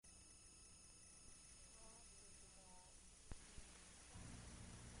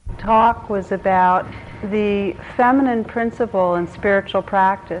talk was about the feminine principle in spiritual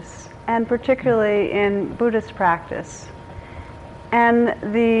practice, and particularly in Buddhist practice. And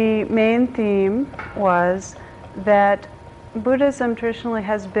the main theme was that Buddhism traditionally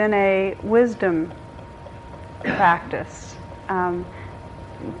has been a wisdom practice,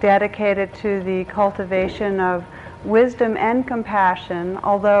 dedicated to the cultivation of wisdom and compassion,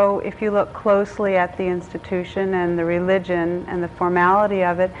 although if you look closely at the institution and the religion and the formality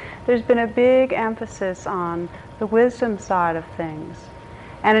of it, there's been a big emphasis on the wisdom side of things.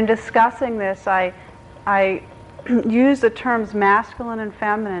 And in discussing this, I use the terms masculine and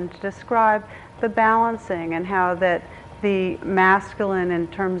feminine to describe the balancing, and how that the masculine in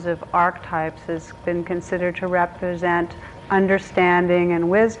terms of archetypes has been considered to represent understanding and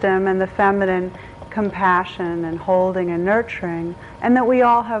wisdom, and the feminine compassion and holding and nurturing, and that we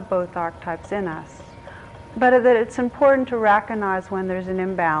all have both archetypes in us. But that it's important to recognize when there's an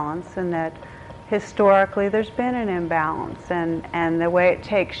imbalance, and that historically there's been an imbalance, and the way it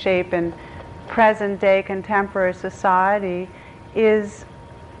takes shape in present-day contemporary society is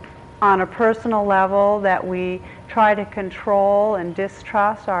on a personal level, that we try to control and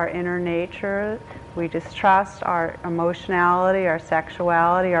distrust our inner nature. We distrust our emotionality, our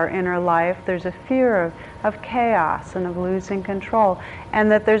sexuality, our inner life. There's a fear of chaos and of losing control.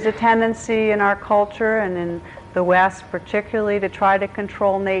 And that there's a tendency in our culture, and in the West particularly, to try to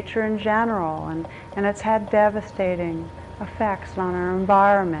control nature in general. And it's had devastating effects on our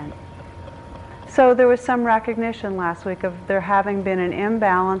environment. So there was some recognition last week of there having been an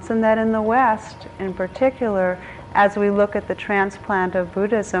imbalance, and that in the West in particular, as we look at the transplant of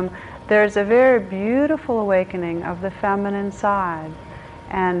Buddhism, there's a very beautiful awakening of the feminine side,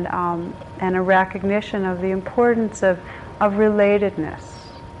 and a recognition of the importance of relatedness,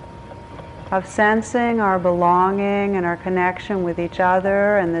 of sensing our belonging and our connection with each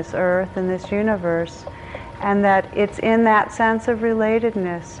other and this earth and this universe, and that it's in that sense of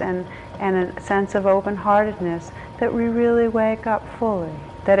relatedness and a sense of open-heartedness that we really wake up fully.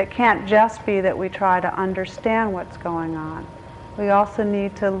 That it can't just be that we try to understand what's going on. We also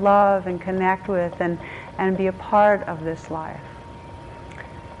need to love and connect with and be a part of this life.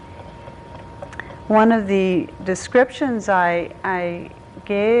 One of the descriptions I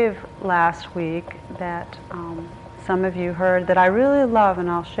gave last week that some of you heard that I really love, and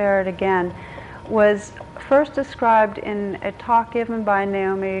I'll share it again, was first described in a talk given by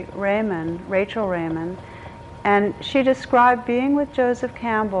Rachel Raymond, and she described being with Joseph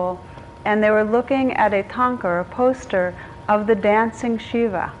Campbell, and they were looking at a tanka, a poster, of the dancing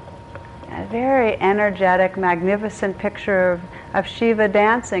Shiva. A very energetic, magnificent picture of Shiva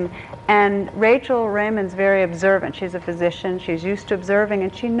dancing. And Rachel Raymond's very observant. She's a physician, she's used to observing,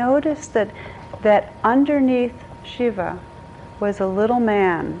 and she noticed that underneath Shiva was a little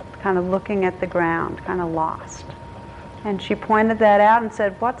man kind of looking at the ground, kind of lost. And she pointed that out and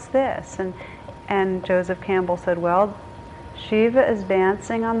said, "What's this?" And Joseph Campbell said, "Well, Shiva is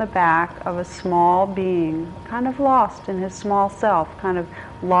dancing on the back of a small being, kind of lost in his small self, kind of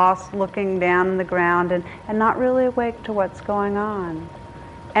lost looking down on the ground and not really awake to what's going on."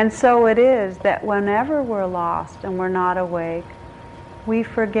 And so it is that whenever we're lost and we're not awake, we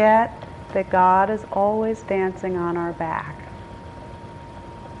forget that God is always dancing on our back.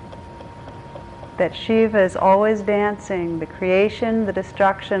 That Shiva is always dancing, the creation, the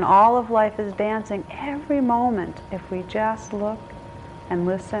destruction, all of life is dancing every moment if we just look and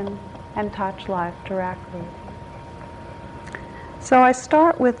listen and touch life directly. So I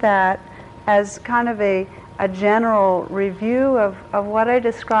start with that as kind of a general review of what I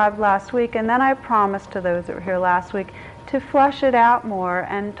described last week, and then I promised to those that were here last week to flesh it out more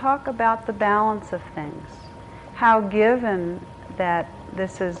and talk about the balance of things. How, given that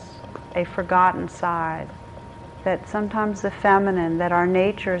this is a forgotten side, that sometimes the feminine, that our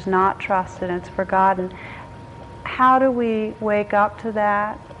nature is not trusted and it's forgotten, how do we wake up to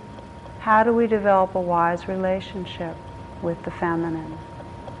that? How do we develop a wise relationship with the feminine?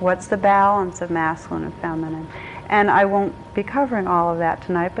 What's the balance of masculine and feminine? And I won't be covering all of that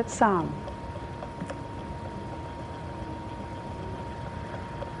tonight, but some.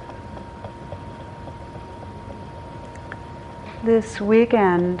 This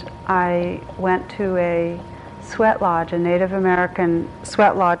weekend, I went to a sweat lodge, a Native American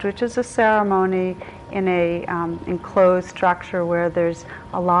sweat lodge, which is a ceremony in a enclosed structure where there's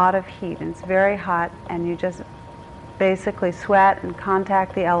a lot of heat, and it's very hot, and you just basically sweat and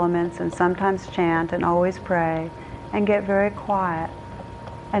contact the elements and sometimes chant and always pray and get very quiet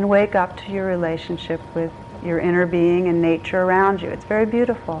and wake up to your relationship with your inner being and nature around you. It's very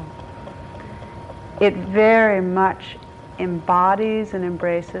beautiful. It very much embodies and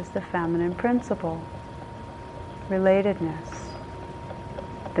embraces the feminine principle, relatedness.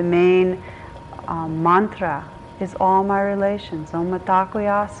 The main mantra is all my relations, Om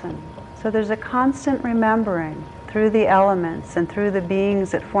Matakuyasan. So there's a constant remembering through the elements and through the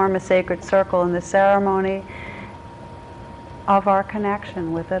beings that form a sacred circle in the ceremony of our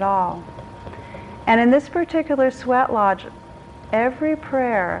connection with it all. And in this particular sweat lodge, every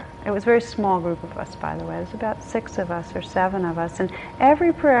prayer, it was a very small group of us, by the way, it was about 6 of us or 7 of us, and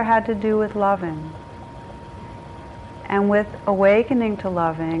every prayer had to do with loving, and with awakening to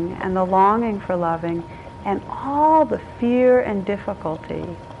loving, and the longing for loving, and all the fear and difficulty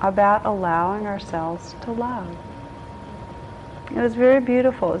about allowing ourselves to love. It was very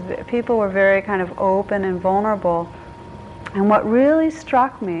beautiful. People were very kind of open and vulnerable. And what really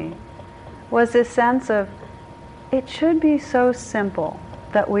struck me was this sense of, it should be so simple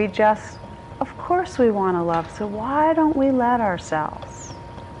that we just, of course we want to love, so why don't we let ourselves?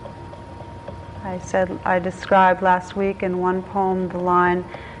 I described last week in one poem the line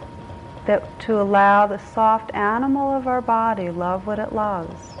that to allow the soft animal of our body love what it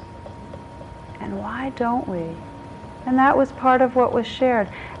loves. And why don't we? And that was part of what was shared,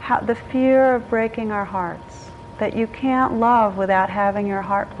 the fear of breaking our hearts, that you can't love without having your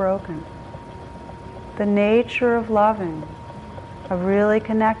heart broken. The nature of loving, of really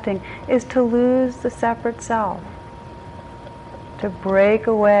connecting, is to lose the separate self, to break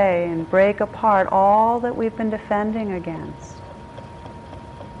away and break apart all that we've been defending against.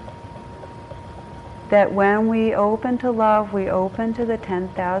 That when we open to love, we open to the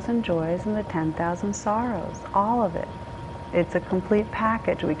 10,000 joys and the 10,000 sorrows, all of it. It's a complete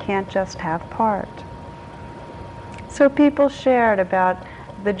package. We can't just have part. So people shared about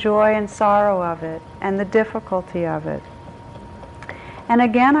the joy and sorrow of it and the difficulty of it. And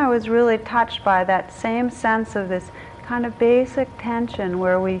again, I was really touched by that same sense of this kind of basic tension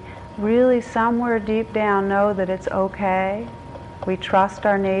where we really somewhere deep down know that it's okay. We trust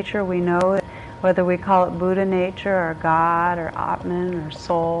our nature. We know it, whether we call it Buddha nature or God or Atman or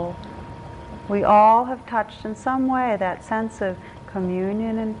soul. We all have touched in some way that sense of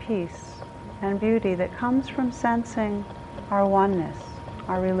communion and peace and beauty that comes from sensing our oneness,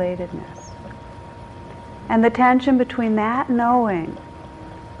 our relatedness. And the tension between that knowing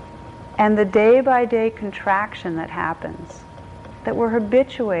and the day-by-day contraction that happens, that we're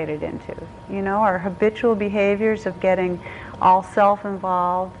habituated into, our habitual behaviors of getting all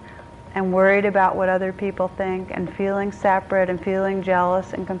self-involved and worried about what other people think and feeling separate and feeling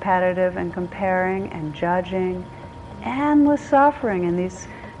jealous and competitive and comparing and judging, endless suffering in these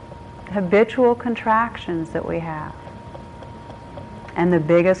habitual contractions that we have. And the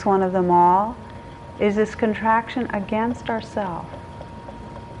biggest one of them all is this contraction against ourselves,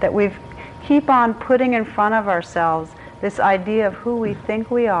 that we keep on putting in front of ourselves this idea of who we think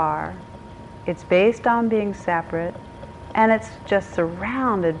we are. It's based on being separate, and it's just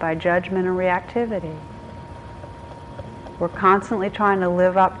surrounded by judgment and reactivity. We're constantly trying to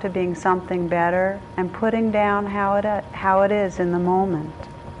live up to being something better and putting down how it is in the moment.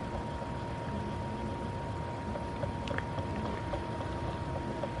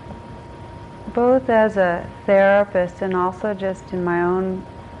 Both as a therapist and also just in my own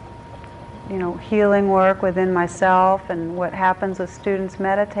healing work within myself and what happens with students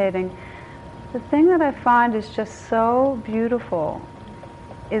meditating, the thing that I find is just so beautiful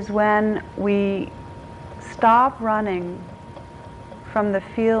is when we stop running from the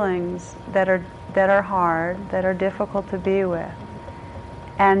feelings that are hard, that are difficult to be with,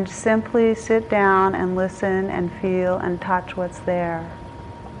 and simply sit down and listen and feel and touch what's there.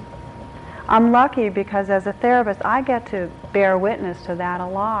 I'm lucky because as a therapist I get to bear witness to that a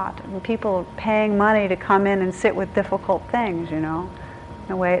lot. And people are paying money to come in and sit with difficult things, In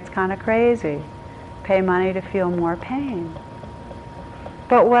a way it's kind of crazy. Pay money to feel more pain.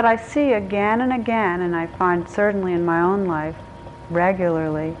 But what I see again and again, and I find certainly in my own life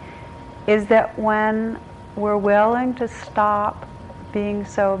regularly, is that when we're willing to stop being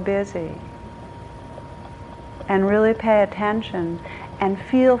so busy and really pay attention and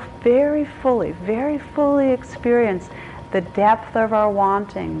feel very fully experience the depth of our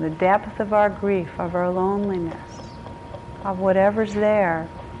wanting, the depth of our grief, of our loneliness, of whatever's there,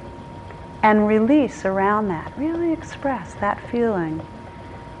 and release around that, really express that feeling.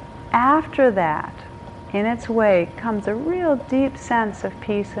 After that, in its wake, comes a real deep sense of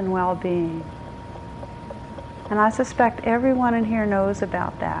peace and well-being. And I suspect everyone in here knows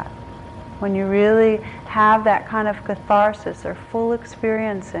about that. When you really have that kind of catharsis or full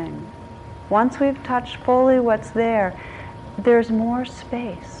experiencing, once we've touched fully what's there, there's more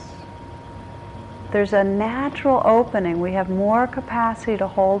space. There's a natural opening. We have more capacity to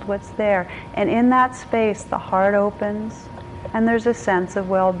hold what's there. And in that space, the heart opens, and there's a sense of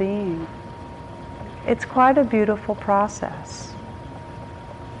well-being. It's quite a beautiful process.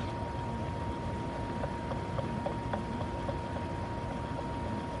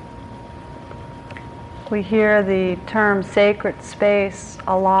 We hear the term sacred space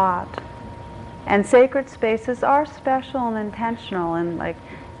a lot. And sacred spaces are special and intentional, and like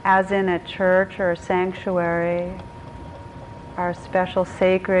as in a church or a sanctuary, are special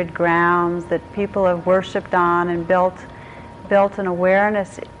sacred grounds that people have worshipped on and built an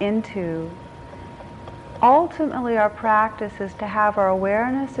awareness into. Ultimately, our practice is to have our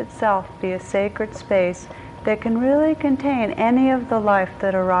awareness itself be a sacred space that can really contain any of the life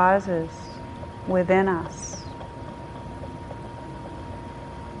that arises within us.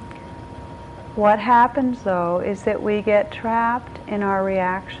 What happens, though, is that we get trapped in our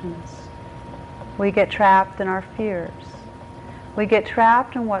reactions. We get trapped in our fears. We get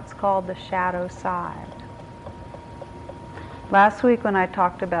trapped in what's called the shadow side. Last week when I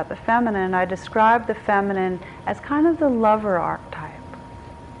talked about the feminine, I described the feminine as kind of the lover archetype,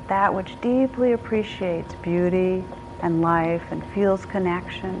 that which deeply appreciates beauty and life and feels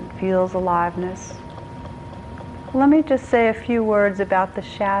connection, feels aliveness. Let me just say a few words about the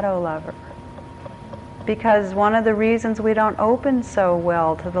shadow lover, because one of the reasons we don't open so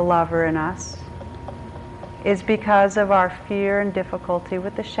well to the lover in us is because of our fear and difficulty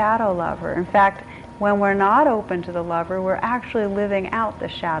with the shadow lover. In fact, when we're not open to the lover, we're actually living out the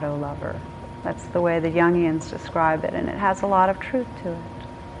shadow lover. That's the way the Jungians describe it, and it has a lot of truth to it.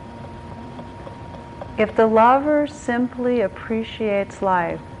 If the lover simply appreciates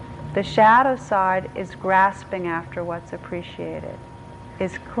life, the shadow side is grasping after what's appreciated,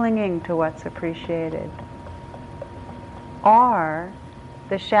 is clinging to what's appreciated. Or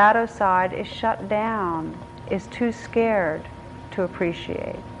the shadow side is shut down, is too scared to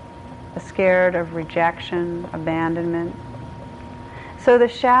appreciate, scared of rejection, abandonment. So the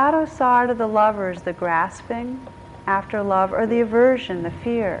shadow side of the lover is the grasping after love, or the aversion, the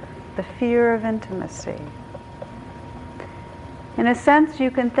fear of intimacy. In a sense,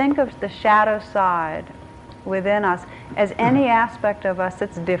 you can think of the shadow side within us as any aspect of us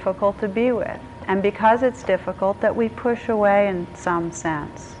that's difficult to be with. And because it's difficult, that we push away in some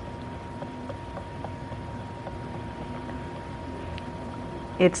sense.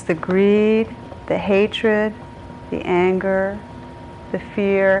 It's the greed, the hatred, the anger, the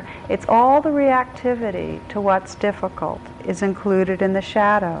fear. It's all the reactivity to what's difficult is included in the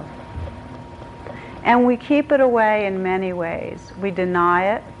shadow. And we keep it away in many ways. We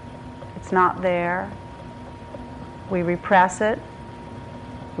deny it. It's not there. We repress it.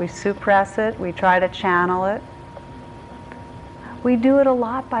 We suppress it. We try to channel it. We do it a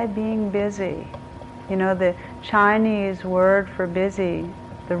lot by being busy. You know, the Chinese word for busy,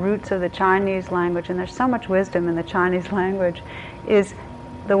 the roots of the Chinese language, and there's so much wisdom in the Chinese language, is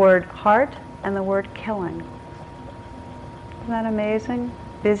the word heart and the word killing. Isn't that amazing?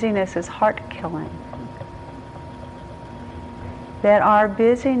 Busyness is heart killing. That our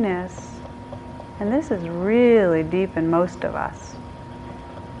busyness, and this is really deep in most of us,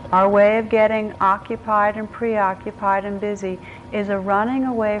 our way of getting occupied and preoccupied and busy is a running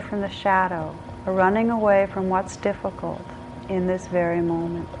away from the shadow, a running away from what's difficult in this very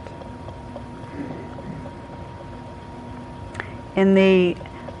moment. In the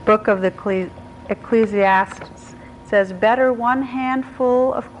book of the Ecclesiastes, it says, "Better one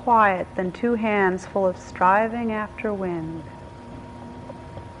handful of quiet than 2 hands full of striving after wind."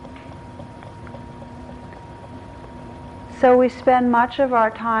 So we spend much of our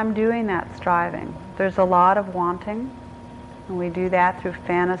time doing that striving. There's a lot of wanting, and we do that through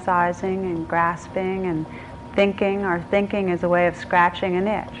fantasizing and grasping and thinking. Our thinking is a way of scratching an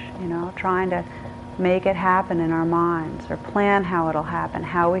itch, you know, trying to make it happen in our minds, or plan how it'll happen,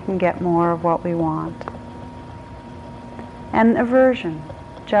 how we can get more of what we want. And aversion,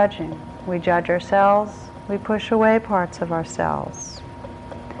 judging. We judge ourselves, we push away parts of ourselves.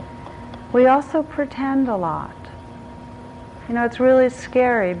 We also pretend a lot. You know, it's really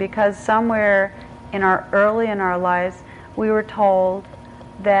scary because somewhere early in our lives, we were told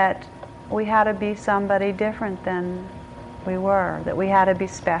that we had to be somebody different than we were, that we had to be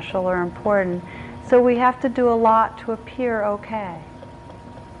special or important. So we have to do a lot to appear okay.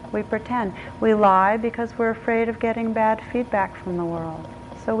 We pretend. We lie because we're afraid of getting bad feedback from the world.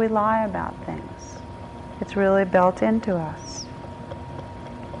 So we lie about things. It's really built into us.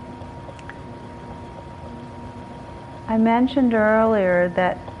 I mentioned earlier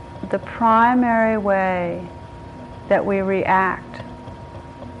that the primary way that we react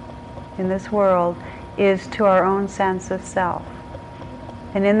in this world is to our own sense of self.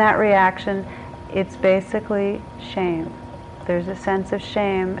 And in that reaction, it's basically shame. There's a sense of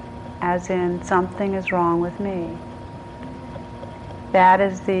shame, as in something is wrong with me. That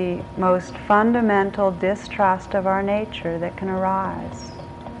is the most fundamental distrust of our nature that can arise.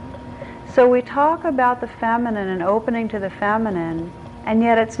 So we talk about the feminine and opening to the feminine, and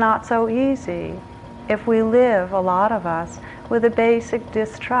yet it's not so easy if we live, a lot of us, with a basic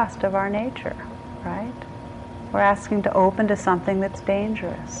distrust of our nature, right? We're asking to open to something that's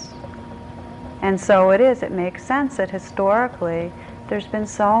dangerous. And so it is, it makes sense that historically there's been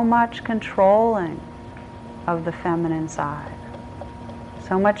so much controlling of the feminine side.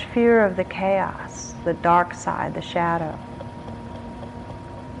 So much fear of the chaos, the dark side, the shadow.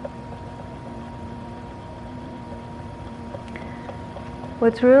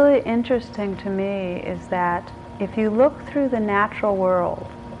 What's really interesting to me is that if you look through the natural world,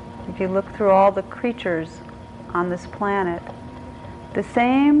 if you look through all the creatures on this planet, the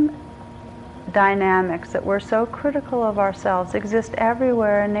same dynamics that we're so critical of ourselves exist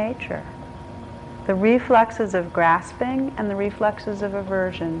everywhere in nature. The reflexes of grasping and the reflexes of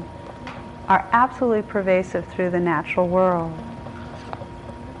aversion are absolutely pervasive through the natural world.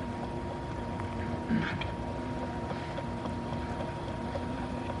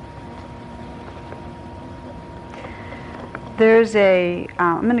 There's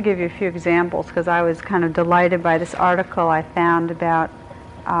I'm going to give you a few examples because I was kind of delighted by this article I found about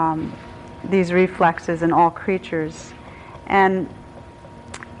these reflexes in all creatures. And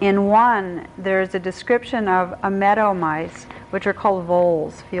in one, there's a description of a meadow mice, which are called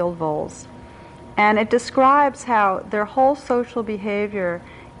voles, field voles. And it describes how their whole social behavior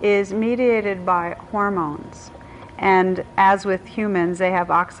is mediated by hormones. And as with humans, they have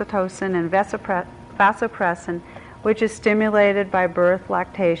oxytocin and vasopressin, which is stimulated by birth,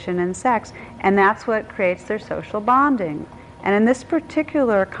 lactation, and sex. And that's what creates their social bonding. And in this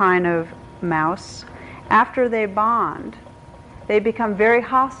particular kind of mouse, after they bond, they become very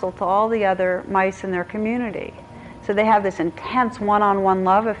hostile to all the other mice in their community. So they have this intense one-on-one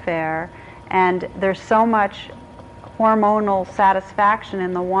love affair, and there's so much hormonal satisfaction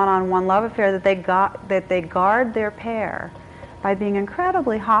in the one-on-one love affair that they guard their pair by being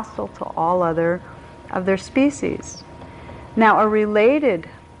incredibly hostile to all other of their species. Now, a related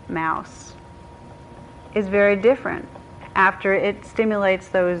mouse is very different. After it stimulates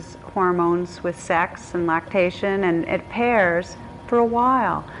those hormones with sex and lactation, and it pairs for a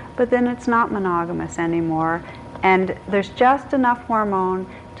while, but then it's not monogamous anymore, and there's just enough hormone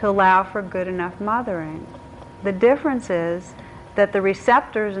to allow for good enough mothering. The difference is that the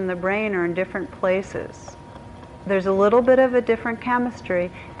receptors in the brain are in different places. There's a little bit of a different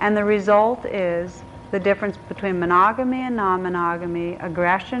chemistry, and the result is the difference between monogamy and non-monogamy,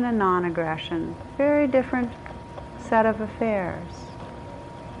 aggression and non-aggression. Very different set of affairs.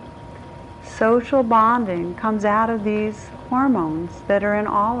 Social bonding comes out of these hormones that are in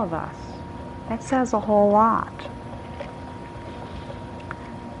all of us. That says a whole lot.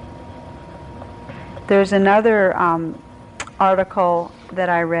 There's another article that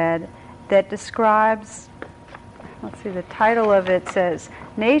I read that describes, let's see, the title of it says,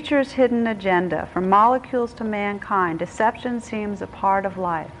 "Nature's Hidden Agenda, From Molecules to Mankind, Deception Seems a Part of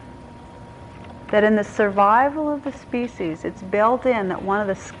Life." That in the survival of the species, it's built in that one of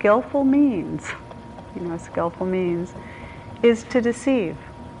the skillful means, is to deceive.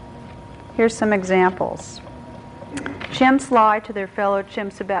 Here's some examples. Chimps lie to their fellow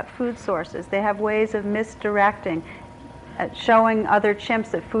chimps about food sources. They have ways of misdirecting, showing other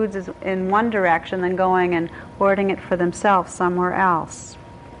chimps that food is in one direction, then going and hoarding it for themselves somewhere else.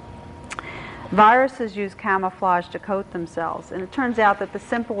 Viruses use camouflage to coat themselves, and it turns out that the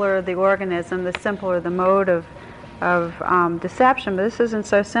simpler the organism, the simpler the mode of deception, but this isn't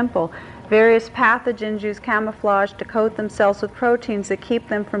so simple. Various pathogens use camouflage to coat themselves with proteins that keep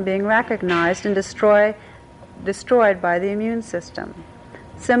them from being recognized and destroyed by the immune system.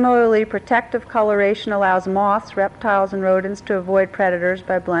 Similarly, protective coloration allows moths, reptiles, and rodents to avoid predators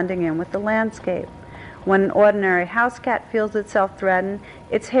by blending in with the landscape. When an ordinary house cat feels itself threatened,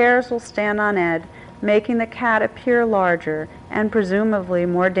 its hairs will stand on end, making the cat appear larger and presumably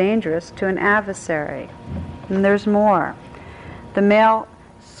more dangerous to an adversary. And there's more. The male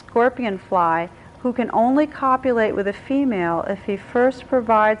scorpion fly, who can only copulate with a female if he first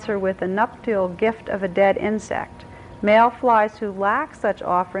provides her with a nuptial gift of a dead insect. Male flies who lack such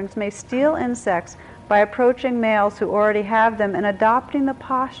offerings may steal insects by approaching males who already have them and adopting the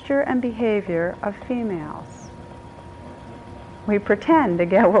posture and behavior of females. We pretend to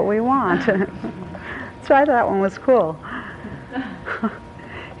get what we want. So I thought that one was cool.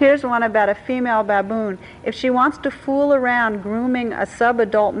 Here's one about a female baboon. If she wants to fool around grooming a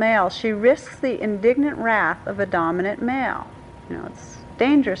sub-adult male, she risks the indignant wrath of a dominant male. You know, it's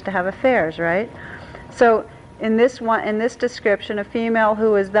dangerous to have affairs, right? So in this description, a female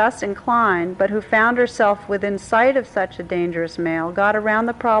who was thus inclined, but who found herself within sight of such a dangerous male, got around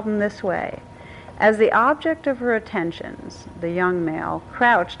the problem this way. As the object of her attentions, the young male,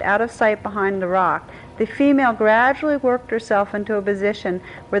 crouched out of sight behind the rock, the female gradually worked herself into a position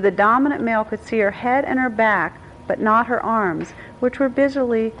where the dominant male could see her head and her back, but not her arms, which were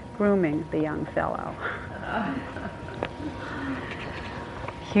busily grooming the young fellow.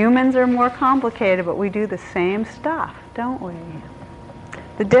 Humans are more complicated, but we do the same stuff, don't we?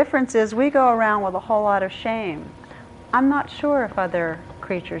 The difference is we go around with a whole lot of shame. I'm not sure if other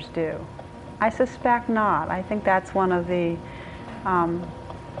creatures do. I suspect not. I think that's one of the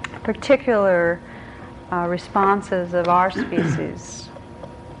particular responses of our species.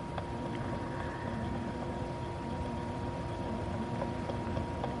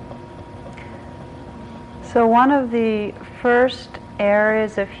 So one of the first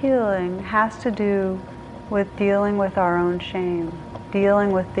areas of healing has to do with dealing with our own shame,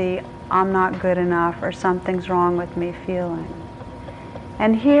 dealing with the I'm not good enough or something's wrong with me feeling.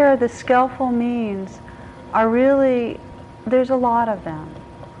 And here the skillful means are really, there's a lot of them.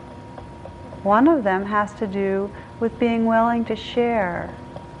 One of them has to do with being willing to share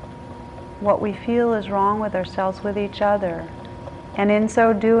what we feel is wrong with ourselves with each other, and in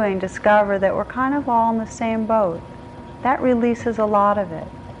so doing discover that we're kind of all in the same boat. That releases a lot of it.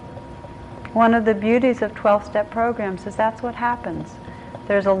 One of the beauties of 12-step programs is that's what happens.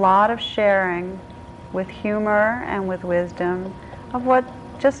 There's a lot of sharing with humor and with wisdom of what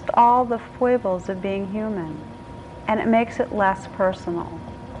just all the foibles of being human, and it makes it less personal.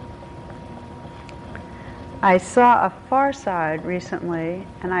 I saw a Far Side recently,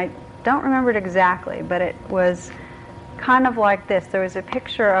 and I don't remember it exactly, but it was kind of like this. There was a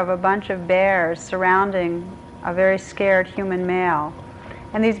picture of a bunch of bears surrounding a very scared human male.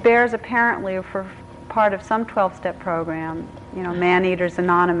 And these bears apparently were part of some 12-step program, you know, Man-Eaters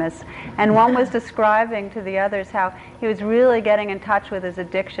Anonymous. And one was describing to the others how he was really getting in touch with his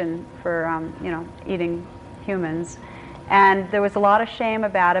addiction for, eating humans. And there was a lot of shame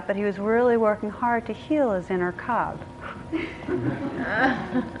about it, but he was really working hard to heal his inner cub.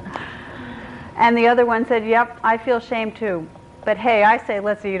 And the other one said, yep, I feel shame too. But hey, I say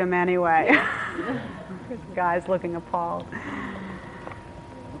let's eat him anyway. The guy's looking appalled.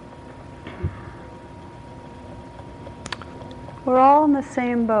 We're all in the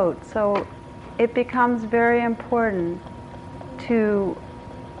same boat, so it becomes very important to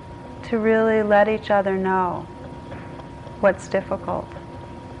really let each other know what's difficult.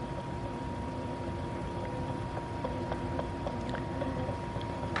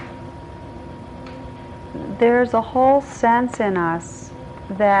 There's a whole sense in us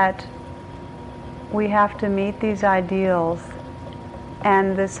that we have to meet these ideals,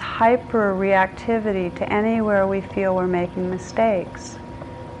 and this hyper-reactivity to anywhere we feel we're making mistakes.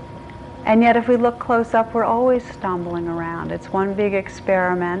 And yet if we look close up, we're always stumbling around. It's one big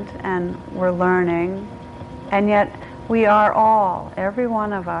experiment, and we're learning. And yet we are all, every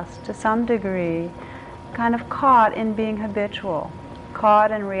one of us, to some degree, kind of caught in being habitual,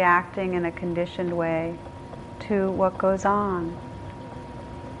 caught in reacting in a conditioned way to what goes on.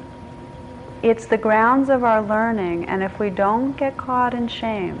 It's the grounds of our learning, and if we don't get caught in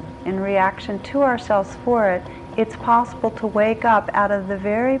shame, in reaction to ourselves for it, it's possible to wake up out of the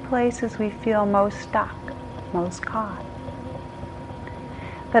very places we feel most stuck, most caught.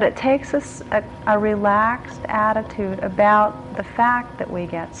 But it takes us a relaxed attitude about the fact that we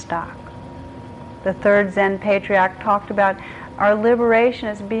get stuck. The third Zen patriarch talked about our liberation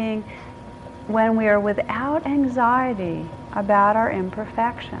as being when we are without anxiety about our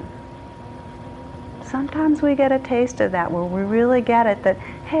imperfection. Sometimes we get a taste of that where we really get it that,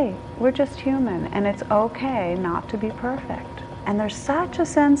 hey, we're just human and it's okay not to be perfect. And there's such a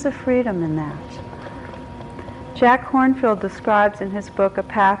sense of freedom in that. Jack Kornfield describes in his book, A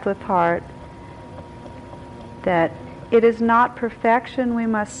Path with Heart, that it is not perfection we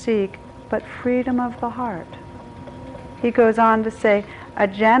must seek, but freedom of the heart. He goes on to say, a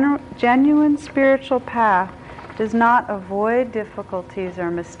genuine spiritual path does not avoid difficulties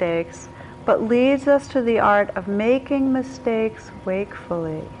or mistakes, but leads us to the art of making mistakes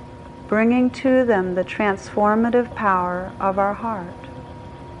wakefully, bringing to them the transformative power of our heart.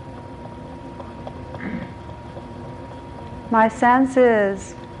 My sense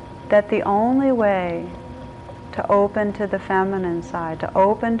is that the only way to open to the feminine side, to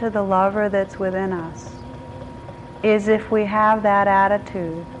open to the lover that's within us, is if we have that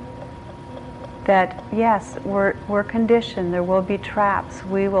attitude that yes, we're conditioned, there will be traps,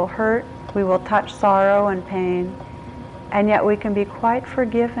 we will hurt, we will touch sorrow and pain, and yet we can be quite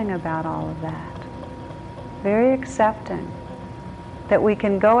forgiving about all of that. Very accepting. That we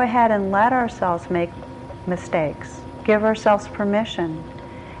can go ahead and let ourselves make mistakes, give ourselves permission,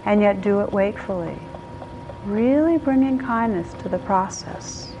 and yet do it wakefully. Really bringing kindness to the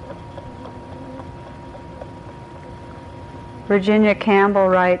process. Virginia Campbell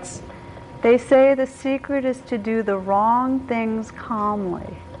writes, "They say the secret is to do the wrong things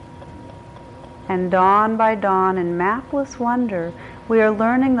calmly. And dawn by dawn, in mapless wonder, we are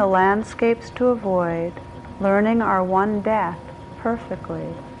learning the landscapes to avoid, learning our one death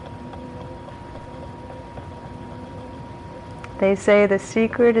perfectly." They say the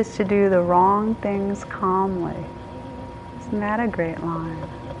secret is to do the wrong things calmly. Isn't that a great line?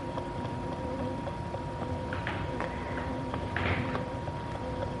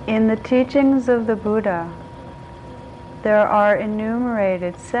 In the teachings of the Buddha, there are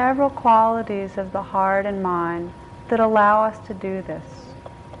enumerated several qualities of the heart and mind that allow us to do this,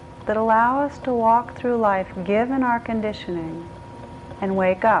 that allow us to walk through life given our conditioning and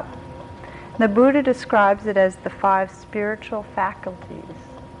wake up. The Buddha describes it as the 5 spiritual faculties.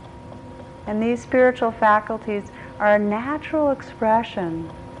 And these spiritual faculties are a natural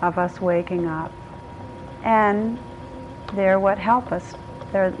expression of us waking up. And they're what help us.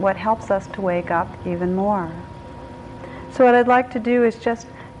 They're what helps us to wake up even more. So what I'd like to do is just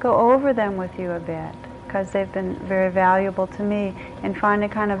go over them with you a bit, because they've been very valuable to me in finding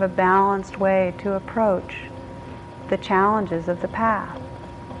kind of a balanced way to approach the challenges of the path.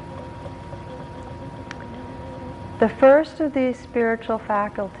 The first of these spiritual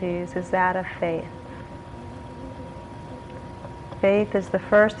faculties is that of faith. Faith is the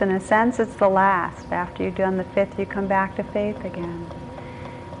first, in a sense it's the last. After you've done the 5th, you come back to faith again.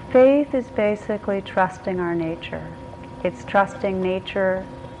 Faith is basically trusting our nature. It's trusting nature,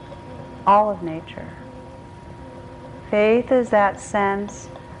 all of nature. Faith is that sense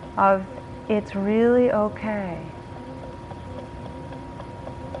of it's really okay.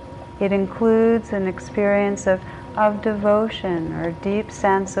 It includes an experience of devotion or a deep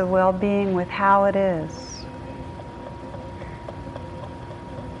sense of well-being with how it is.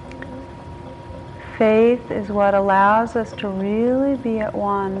 Faith is what allows us to really be at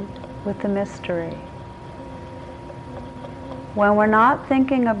one with the mystery. When we're not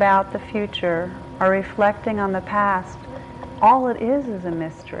thinking about the future or reflecting on the past, all it is a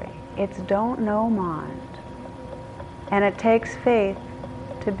mystery. It's don't know mind. And it takes faith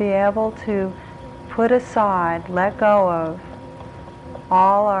to be able to put aside, let go of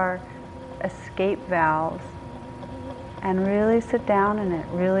all our escape valves and really sit down in it,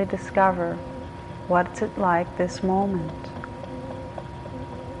 really discover what's it like this moment.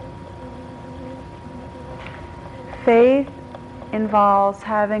 Faith involves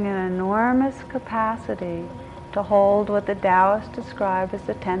having an enormous capacity to hold what the Taoists describe as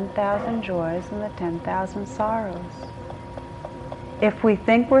the 10,000 joys and the 10,000 sorrows. If we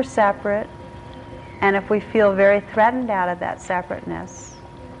think we're separate, and if we feel very threatened out of that separateness,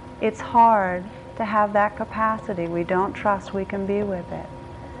 it's hard to have that capacity. We don't trust we can be with it.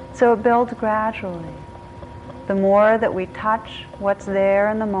 So it builds gradually. The more that we touch what's there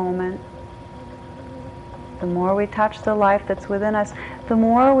in the moment, the more we touch the life that's within us, the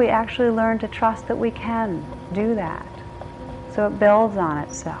more we actually learn to trust that we can do that. So it builds on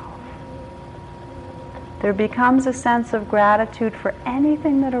itself. There becomes a sense of gratitude for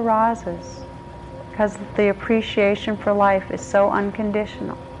anything that arises, because the appreciation for life is so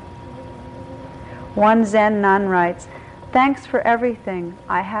unconditional. One Zen nun writes, "Thanks for everything,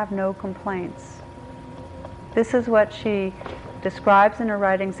 I have no complaints." This is what she describes in her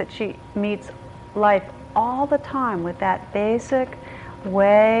writings, that she meets life all the time with that basic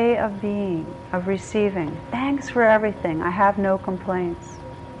way of being, of receiving. Thanks for everything, I have no complaints.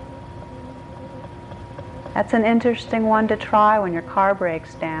 That's an interesting one to try when your car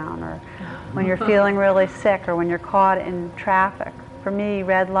breaks down, or when you're feeling really sick, or when you're caught in traffic. For me,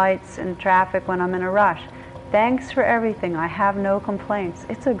 red lights and traffic when I'm in a rush. Thanks for everything, I have no complaints.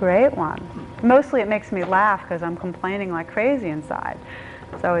 It's a great one. Mostly it makes me laugh because I'm complaining like crazy inside.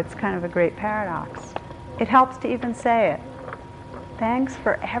 So it's kind of a great paradox. It helps to even say it. Thanks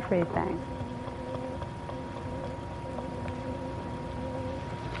for everything.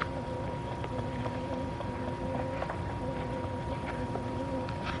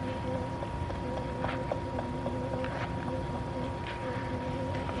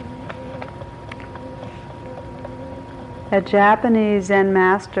 A Japanese Zen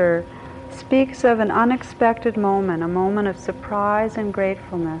master speaks of an unexpected moment, a moment of surprise and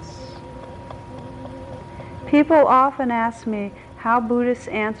gratefulness. People often ask me how Buddhists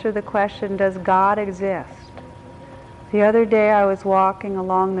answer the question, does God exist? The other day I was walking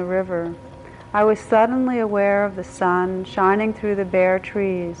along the river. I was suddenly aware of the sun shining through the bare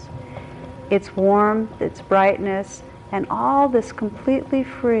trees, its warmth, its brightness, and all this completely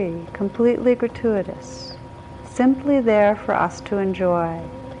free, completely gratuitous, simply there for us to enjoy.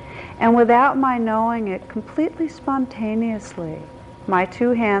 And without my knowing it, completely spontaneously, my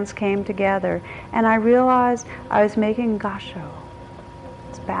two hands came together, and I realized I was making gasho.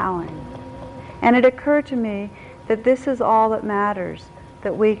 It's bowing. And it occurred to me that this is all that matters,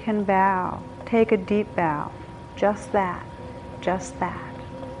 that we can bow, take a deep bow, just that, just that.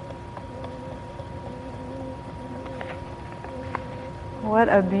 What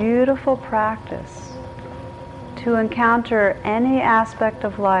a beautiful practice to encounter any aspect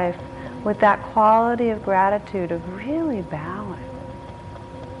of life with that quality of gratitude, of really bowing.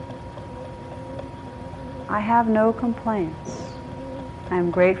 I have no complaints.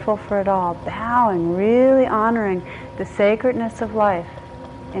 I'm grateful for it all. Bowing, really honoring the sacredness of life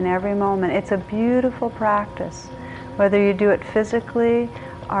in every moment. It's a beautiful practice, whether you do it physically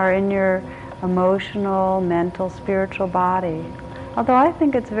or in your emotional, mental, spiritual body. Although I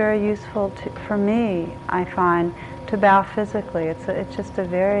think it's very useful for me, I find, to bow physically. It's just a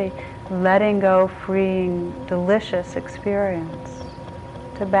very letting go, freeing, delicious experience.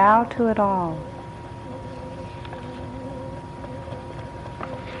 To bow to it all.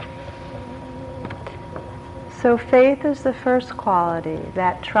 So faith is the first quality,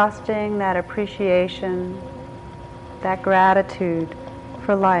 that trusting, that appreciation, that gratitude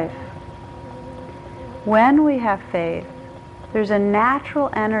for life. When we have faith, there's a natural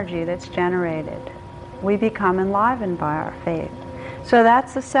energy that's generated. We become enlivened by our faith. So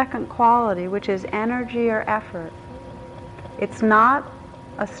that's the second quality, which is energy or effort. It's not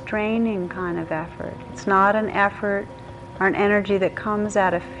a straining kind of effort. It's not an effort or an energy that comes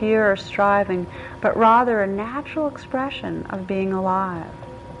out of fear or striving, but rather a natural expression of being alive.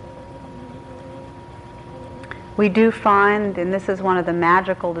 We do find, and this is one of the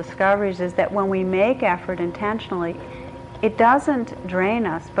magical discoveries, is that when we make effort intentionally, it doesn't drain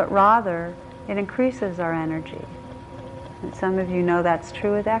us, but rather it increases our energy. And some of you know that's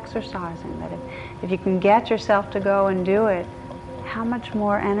true with exercising, that if you can get yourself to go and do it, how much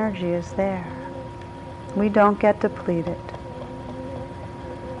more energy is there? We don't get depleted.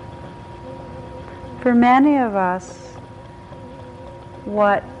 For many of us,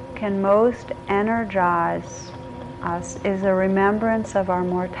 what can most energize us is a remembrance of our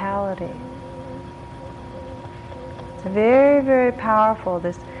mortality. It's very, very powerful,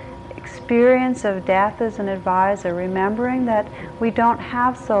 this experience of death as an advisor, remembering that we don't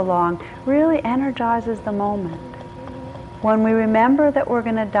have so long, really energizes the moment. When we remember that we're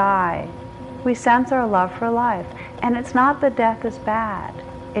going to die, we sense our love for life. And it's not that death is bad.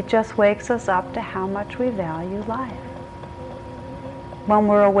 It just wakes us up to how much we value life. When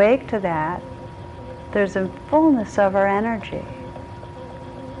we're awake to that, there's a fullness of our energy.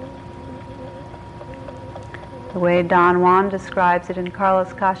 The way Don Juan describes it in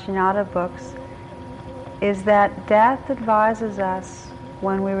Carlos Castaneda books is that death advises us,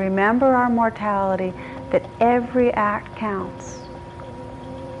 when we remember our mortality, that every act counts.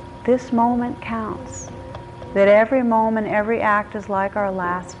 This moment counts. That every moment, every act is like our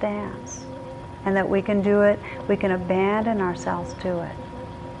last dance. And that we can do it, we can abandon ourselves to it.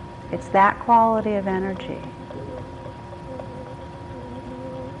 It's that quality of energy.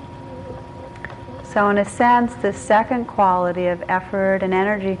 So in a sense, the second quality of effort and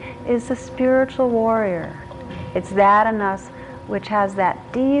energy is the spiritual warrior. It's that in us which has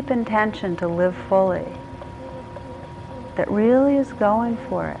that deep intention to live fully, that really is going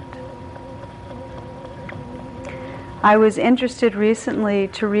for it. I was interested recently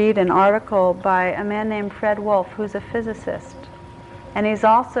to read an article by a man named Fred Wolf, who's a physicist. And he's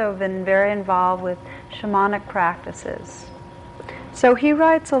also been very involved with shamanic practices. So he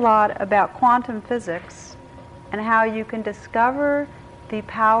writes a lot about quantum physics and how you can discover the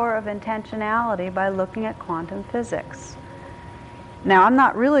power of intentionality by looking at quantum physics. Now, I'm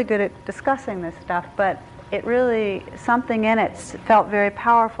not really good at discussing this stuff, but it really, something in it felt very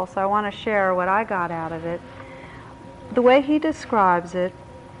powerful, so I want to share what I got out of it. The way he describes it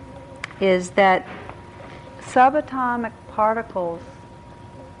is that subatomic particles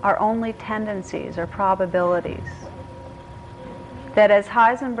are only tendencies or probabilities. That, as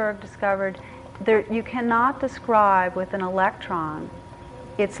Heisenberg discovered, you cannot describe with an electron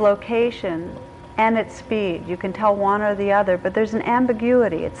its location and its speed. You can tell one or the other, but there's an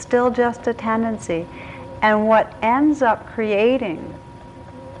ambiguity. It's still just a tendency. And what ends up creating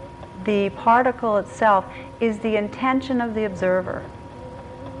the particle itself is the intention of the observer.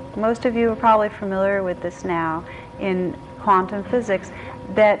 Most of you are probably familiar with this now in quantum physics,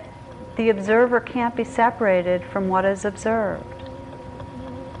 that the observer can't be separated from what is observed.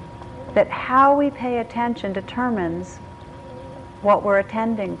 That how we pay attention determines what we're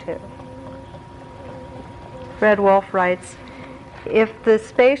attending to. Fred Wolf writes, if the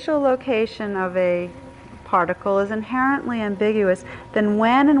spatial location of a particle is inherently ambiguous, then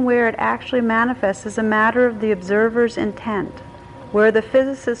when and where it actually manifests is a matter of the observer's intent. Where the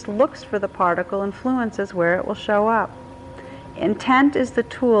physicist looks for the particle influences where it will show up. Intent is the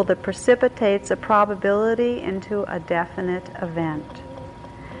tool that precipitates a probability into a definite event.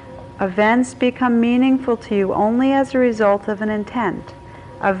 Events become meaningful to you only as a result of an intent,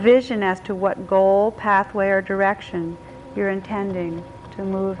 a vision as to what goal, pathway, or direction you're intending to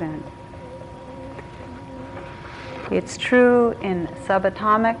move in. It's true in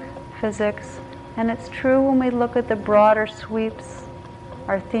subatomic physics, and it's true when we look at the broader sweeps,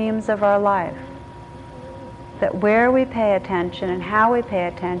 our themes of our life. That where we pay attention and how we pay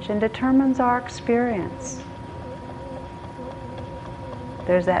attention determines our experience.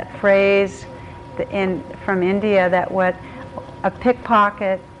 There's that phrase from India that when a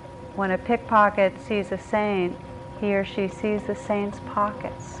pickpocket sees a saint, he or she sees the saint's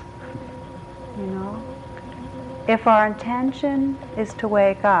pockets. You know? If our intention is to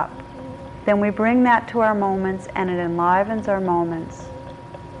wake up, then we bring that to our moments and it enlivens our moments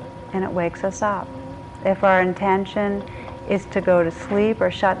and it wakes us up. If our intention is to go to sleep or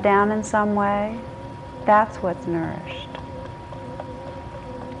shut down in some way, that's what's nourished.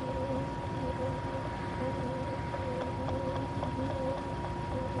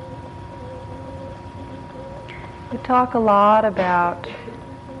 We talk a lot about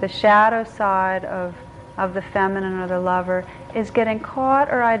the shadow side of the feminine or the lover is getting caught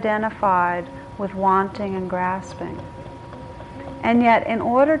or identified with wanting and grasping. And yet, in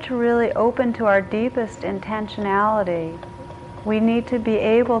order to really open to our deepest intentionality, we need to be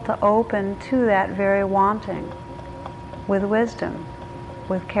able to open to that very wanting with wisdom,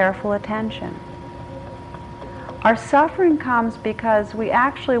 with careful attention. Our suffering comes because we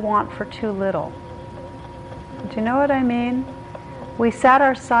actually want for too little. Do you know what I mean? We set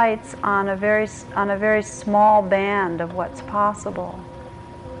our sights on a very small band of what's possible.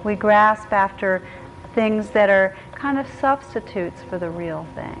 We grasp after things that are kind of substitutes for the real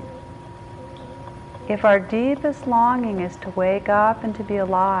thing. If our deepest longing is to wake up and to be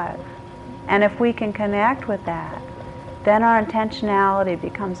alive, and if we can connect with that, then our intentionality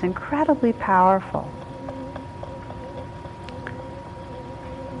becomes incredibly powerful.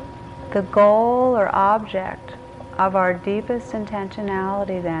 The goal or object of our deepest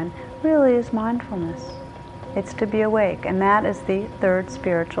intentionality then really is mindfulness. It's to be awake, and that is the third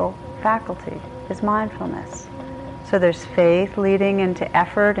spiritual faculty, is mindfulness. So there's faith leading into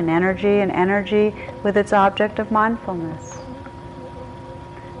effort and energy with its object of mindfulness.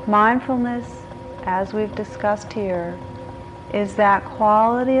 Mindfulness, as we've discussed here, is that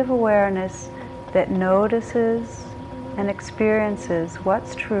quality of awareness that notices and experiences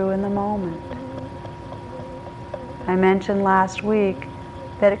what's true in the moment. I mentioned last week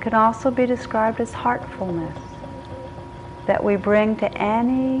that it can also be described as heartfulness, that we bring to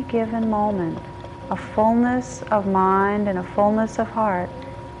any given moment a fullness of mind and a fullness of heart,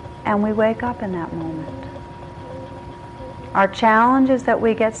 and we wake up in that moment. Our challenge is that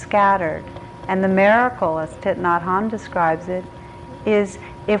we get scattered, and the miracle, as Thich Nhat Hanh describes it, is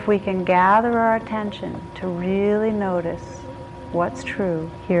if we can gather our attention to really notice what's true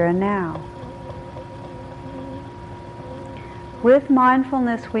here and now. With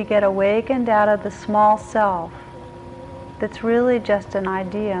mindfulness, we get awakened out of the small self that's really just an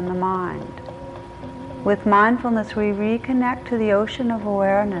idea in the mind. With mindfulness, we reconnect to the ocean of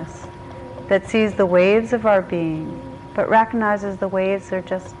awareness that sees the waves of our being, but recognizes the waves are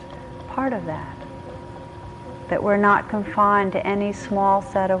just part of that. That we're not confined to any small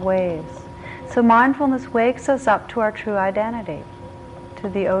set of waves. So mindfulness wakes us up to our true identity, to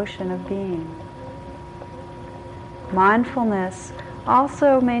the ocean of being. Mindfulness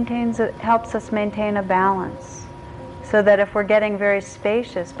also helps us maintain a balance, so that if we're getting very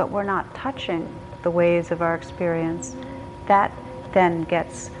spacious but we're not touching the waves of our experience, that then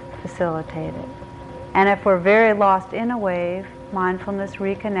gets facilitated. And if we're very lost in a wave, mindfulness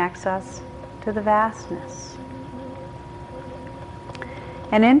reconnects us to the vastness.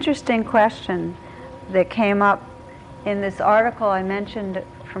 An interesting question that came up in this article I mentioned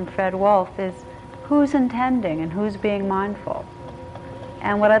from Fred Wolf is, who's intending and who's being mindful?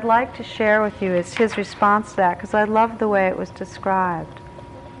 And what I'd like to share with you is his response to that, because I love the way it was described.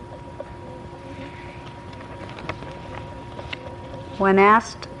 When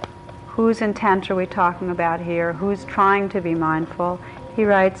asked, whose intent are we talking about here, who's trying to be mindful, he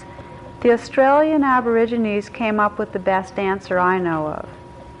writes, "The Australian Aborigines came up with the best answer I know of.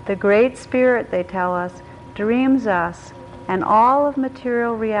 The Great Spirit, they tell us, dreams us and all of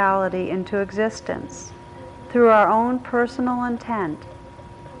material reality into existence. Through our own personal intent,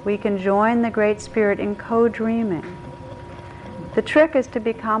 we can join the Great Spirit in co-dreaming. The trick is to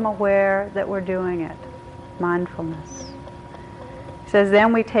become aware that we're doing it, mindfulness." He says,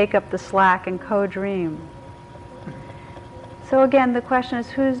 then we take up the slack and co-dream. So again, the question is,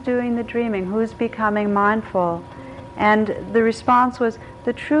 who's doing the dreaming? Who's becoming mindful? And the response was,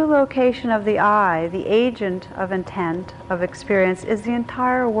 the true location of the I, the agent of intent, of experience, is the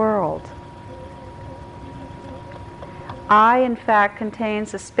entire world. I, in fact,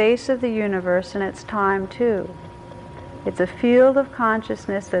 contains the space of the universe and its time, too. It's a field of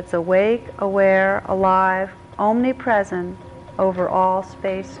consciousness that's awake, aware, alive, omnipresent over all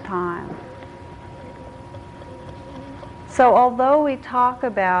space-time. So although we talk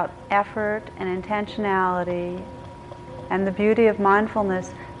about effort and intentionality and the beauty of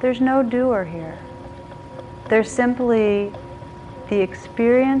mindfulness, there's no doer here. There's simply the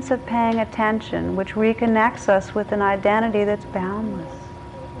experience of paying attention, which reconnects us with an identity that's boundless.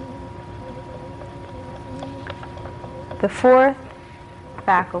 The fourth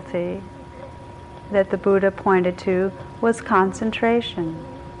faculty that the Buddha pointed to was concentration.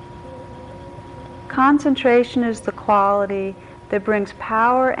 Concentration is the quality that brings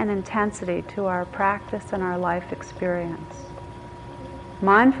power and intensity to our practice and our life experience.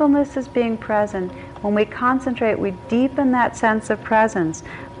 Mindfulness is being present. When we concentrate, we deepen that sense of presence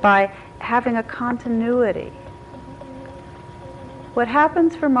by having a continuity. What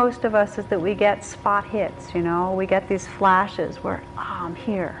happens for most of us is that we get spot hits, we get these flashes where, I'm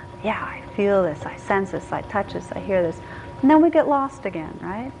here, yeah, I feel this, I sense this, I touch this, I hear this. And then we get lost again,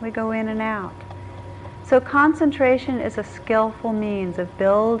 right? We go in and out. So concentration is a skillful means of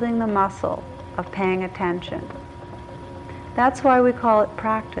building the muscle of paying attention. That's why we call it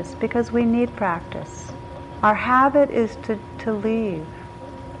practice, because we need practice. Our habit is to leave.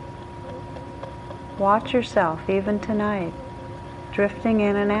 Watch yourself, even tonight, drifting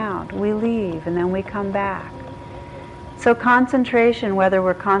in and out. We leave and then we come back. So concentration, whether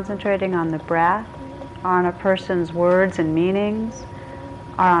we're concentrating on the breath, or on a person's words and meanings,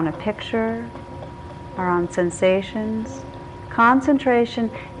 or on a picture, or on sensations, concentration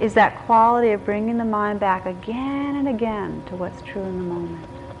is that quality of bringing the mind back again and again to what's true in the moment.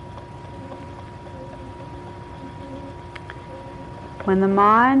 When the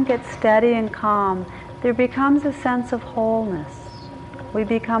mind gets steady and calm, there becomes a sense of wholeness. We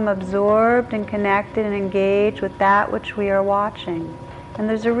become absorbed and connected and engaged with that which we are watching. And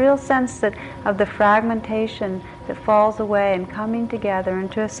there's a real sense of the fragmentation that falls away and coming together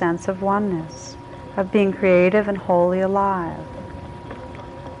into a sense of oneness, of being creative and wholly alive.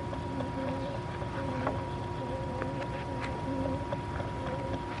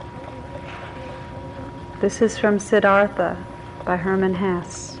 This is from Siddhartha by Hermann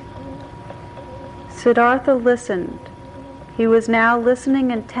Hesse. Siddhartha listened. He was now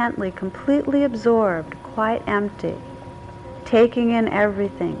listening intently, completely absorbed, quite empty, taking in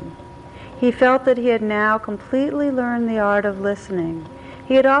everything. He felt that he had now completely learned the art of listening.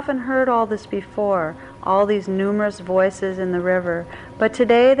 He had often heard all this before, all these numerous voices in the river, but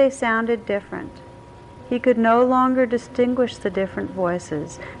today they sounded different. He could no longer distinguish the different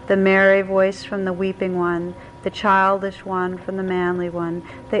voices, the merry voice from the weeping one, the childish one from the manly one.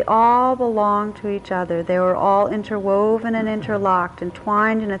 They all belonged to each other. They were all interwoven and interlocked,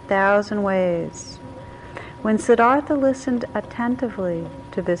 entwined in 1,000 ways. When Siddhartha listened attentively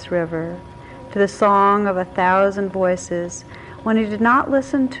to this river, to the song of 1,000 voices, when he did not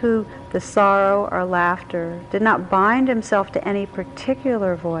listen to the sorrow or laughter, did not bind himself to any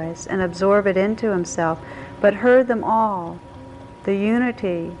particular voice and absorb it into himself, but heard them all, the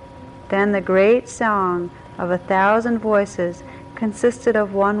unity, then the great song of 1,000 voices consisted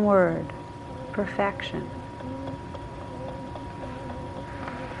of one word: perfection.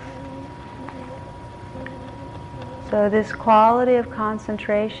 So this quality of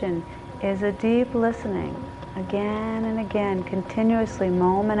concentration is a deep listening, again and again, continuously,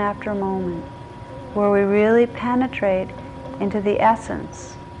 moment after moment, where we really penetrate into the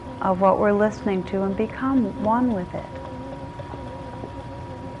essence of what we're listening to and become one with it.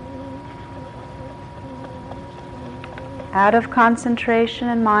 Out of concentration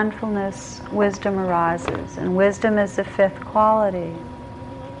and mindfulness, wisdom arises, and wisdom is the fifth quality.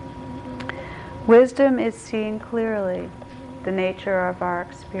 Wisdom is seeing clearly the nature of our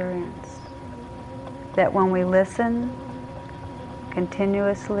experience. That when we listen,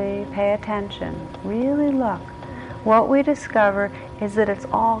 continuously pay attention, really look, what we discover is that it's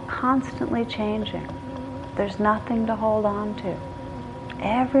all constantly changing. There's nothing to hold on to.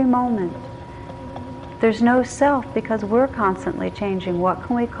 Every moment. There's no self because we're constantly changing. What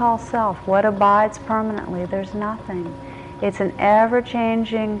can we call self? What abides permanently? There's nothing. It's an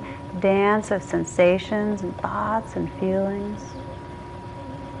ever-changing dance of sensations and thoughts and feelings.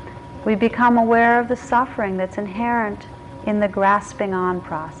 We become aware of the suffering that's inherent in the grasping on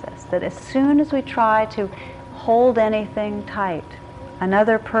process, that as soon as we try to hold anything tight,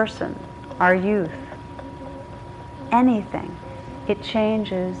 another person, our youth, anything, it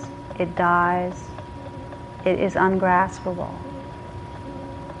changes, it dies, it is ungraspable.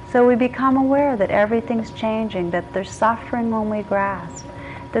 So we become aware that everything's changing, that there's suffering when we grasp,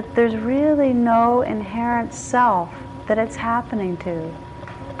 that there's really no inherent self that it's happening to,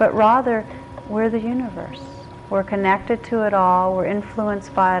 but rather we're the universe. We're connected to it all, we're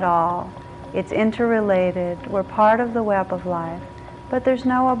influenced by it all, it's interrelated, we're part of the web of life, but there's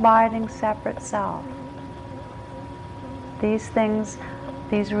no abiding separate self. These things,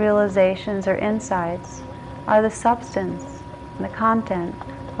 these realizations or insights are the substance and the content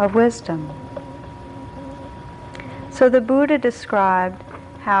of wisdom. So the Buddha described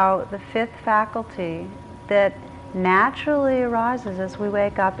how the fifth faculty that naturally arises as we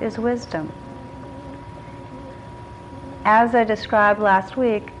wake up is wisdom. As I described last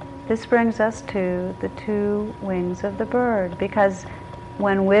week, this brings us to the two wings of the bird, because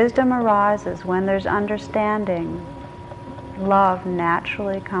when wisdom arises, when there's understanding, love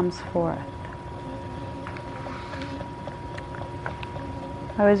naturally comes forth.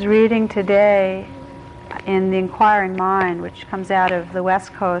 I was reading today in The Inquiring Mind, which comes out of the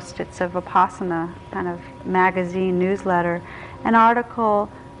West Coast, it's a Vipassana kind of magazine newsletter, an article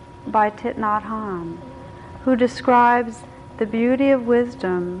by Thich Nhat Hanh, who describes the beauty of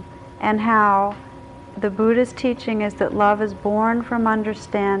wisdom and how the Buddha's teaching is that love is born from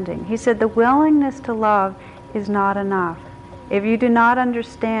understanding. He said the willingness to love is not enough. If you do not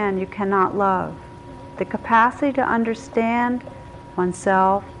understand, you cannot love. The capacity to understand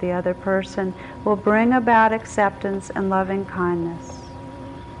oneself, the other person, will bring about acceptance and loving kindness.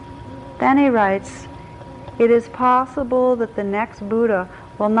 Then he writes, it is possible that the next Buddha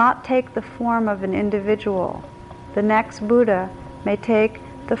will not take the form of an individual. The next Buddha may take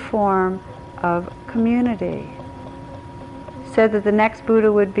the form of community. He said that the next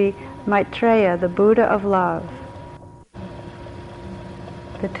Buddha would be Maitreya, the Buddha of love.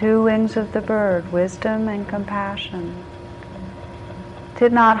 The two wings of the bird, wisdom and compassion. Thich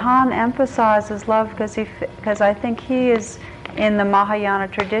Nhat Hanh emphasizes love because I think he is, in the Mahayana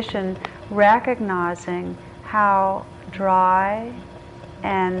tradition, recognizing how dry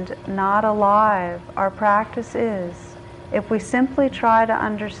and not alive our practice is if we simply try to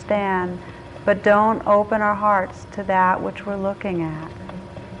understand but don't open our hearts to that which we're looking at.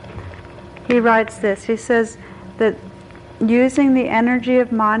 He writes this, he says that using the energy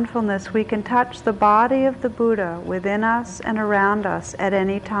of mindfulness, we can touch the body of the Buddha within us and around us at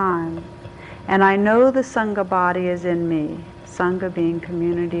any time. And I know the Sangha body is in me, Sangha being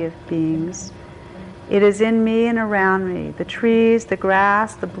community of beings. It is in me and around me. The trees, the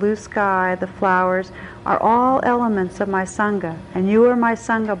grass, the blue sky, the flowers are all elements of my Sangha, and you are my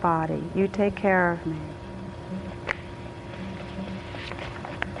Sangha body. You take care of me.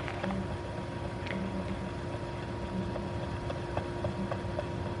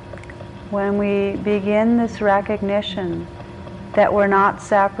 When we begin this recognition that we're not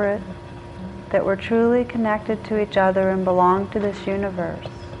separate, that we're truly connected to each other and belong to this universe,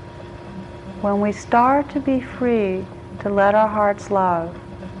 when we start to be free to let our hearts love,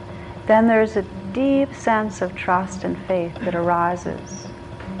 then there's a deep sense of trust and faith that arises.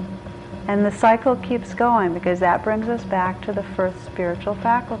 And the cycle keeps going because that brings us back to the first spiritual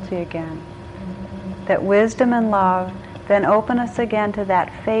faculty again. That wisdom and love then open us again to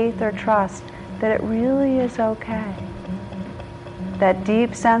that faith or trust that it really is okay. That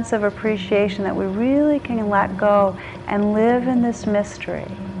deep sense of appreciation that we really can let go and live in this mystery.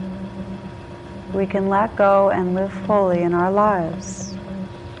 We can let go and live fully in our lives.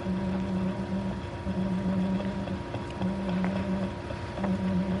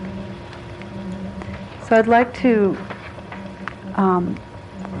 So I'd like to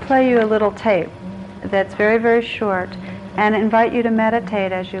play you a little tape that's very, very short and invite you to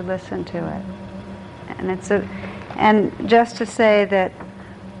meditate as you listen to it. And And just to say that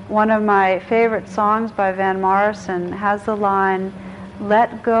one of my favorite songs by Van Morrison has the line,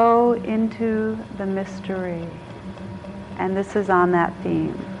 "Let go into the mystery." And this is on that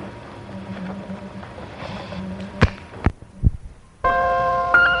theme.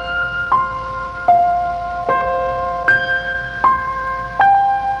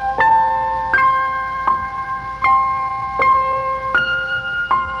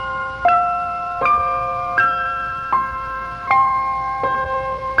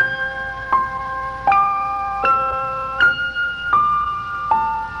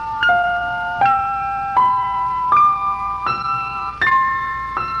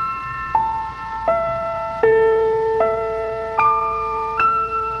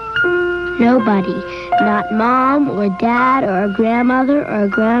 Nobody, not mom or dad or a grandmother or a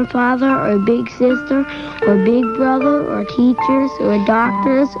grandfather or a big sister or big brother or teachers or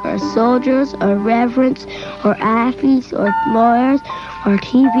doctors or soldiers or reverends or athletes or lawyers or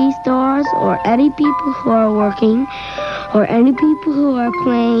TV stars or any people who are working or any people who are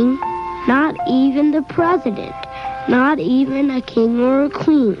playing, not even the president, not even a king or a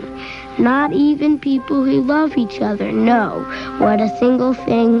queen. Not even people who love each other know what a single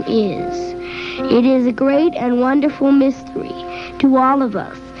thing is. It is a great and wonderful mystery to all of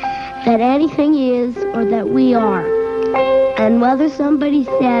us that anything is or that we are. And whether somebody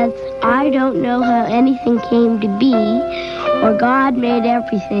says, "I don't know how anything came to be," or "God made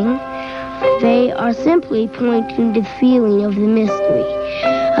everything," they are simply pointing to the feeling of the mystery,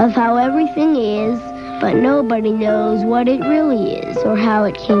 of how everything is, but nobody knows what it really is or how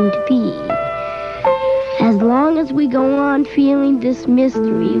it came to be. As long as we go on feeling this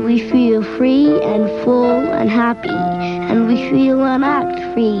mystery, we feel free and full and happy, and we feel and act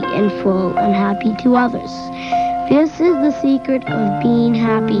free and full and happy to others. This is the secret of being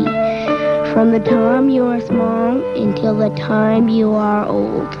happy, from the time you are small until the time you are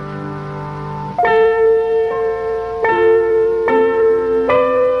old.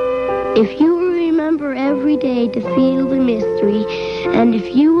 If you will remember every day to feel the mystery, and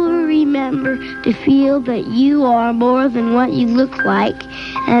if you will remember to feel that you are more than what you look like,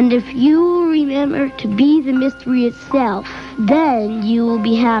 and if you will remember to be the mystery itself, then you will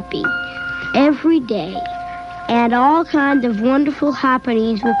be happy every day, and all kinds of wonderful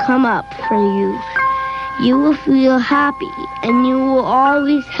happenings will come up for you. You will feel happy, and you will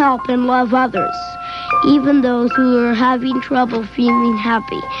always help and love others, even those who are having trouble feeling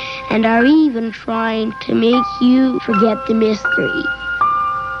happy and are even trying to make you forget the mystery.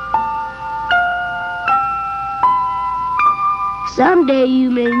 Someday you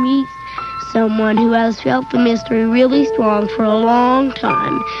may meet someone who has felt the mystery really strong for a long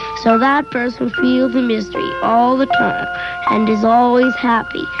time, so that person feels the mystery all the time and is always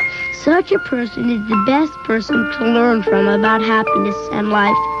happy. Such a person is the best person to learn from about happiness and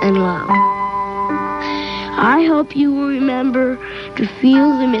life and love. I hope you will remember to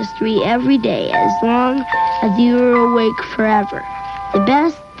feel the mystery every day as long as you are awake forever. The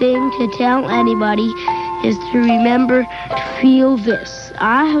best thing to tell anybody is to remember to feel this.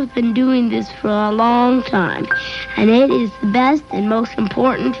 I have been doing this for a long time, and it is the best and most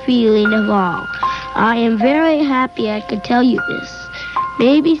important feeling of all. I am very happy I could tell you this.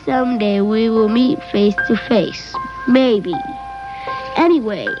 Maybe someday we will meet face to face. Maybe.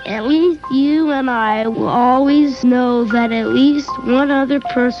 Anyway, at least you and I will always know that at least one other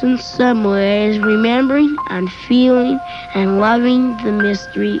person somewhere is remembering and feeling and loving the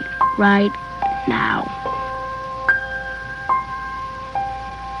mystery right now.